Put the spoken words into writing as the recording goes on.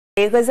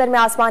गजर में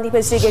आसमानी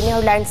बिजली गिरने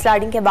और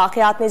लैंडस्लाइडिंग के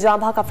वाकयात में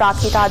जांबाहक अफराद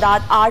की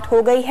तादाद 8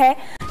 हो गई है।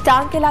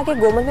 टांग के इलाके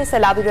गोमल में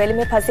सैलाबी रैली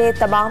में फंसे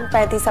तमाम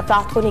 35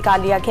 अफराद को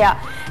निकाल लिया गया।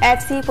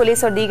 FC,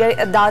 पुलिस और दीगर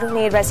इदारों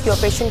ने रेस्क्यू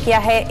ऑपरेशन किया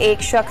है।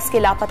 एक शख्स के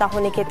लापता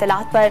होने की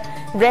इत्तलात पर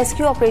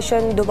रेस्क्यू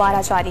ऑपरेशन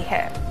दोबारा जारी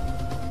है।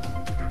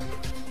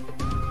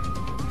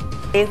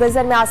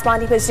 गजर में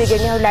आसमानी बिजली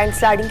गिरने और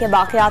लैंडस्लाइडिंग के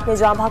वाकयात में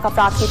जांबाहक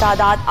अफराद की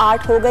तादाद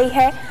 8 हो गई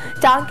है।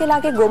 टांग के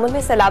इलाके गोमल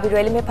में सैलाबी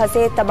रैली में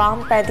फंसे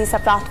तमाम 35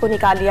 अफराद को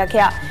निकाल लिया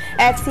गया।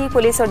 FC,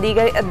 पुलिस और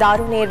दीगर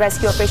इदारों ने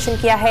रेस्क्यू ऑपरेशन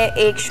किया है।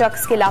 एक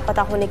शख्स के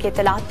लापता होने की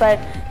इत्तलात पर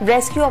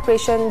रेस्क्यू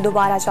ऑपरेशन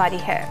दोबारा जारी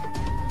है।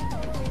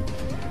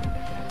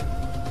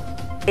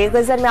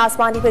 गजर में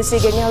आसमानी बिजली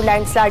गिरने और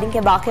लैंडस्लाइडिंग के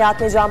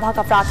वाकयात में जांबाहक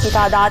अफराद की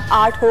तादाद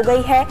 8 हो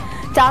गई है।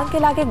 टांग के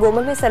इलाके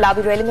गोमल में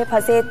सैलाबी रैली में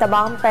फंसे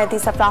तमाम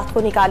 35 अफराद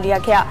को निकाल लिया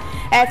गया।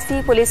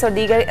 FC, पुलिस और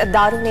दीगर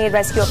इदारों ने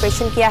रेस्क्यू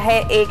ऑपरेशन किया है।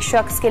 एक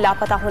शख्स के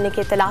लापता होने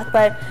की इत्तलात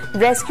पर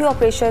रेस्क्यू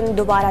ऑपरेशन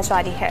दोबारा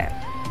जारी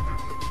है।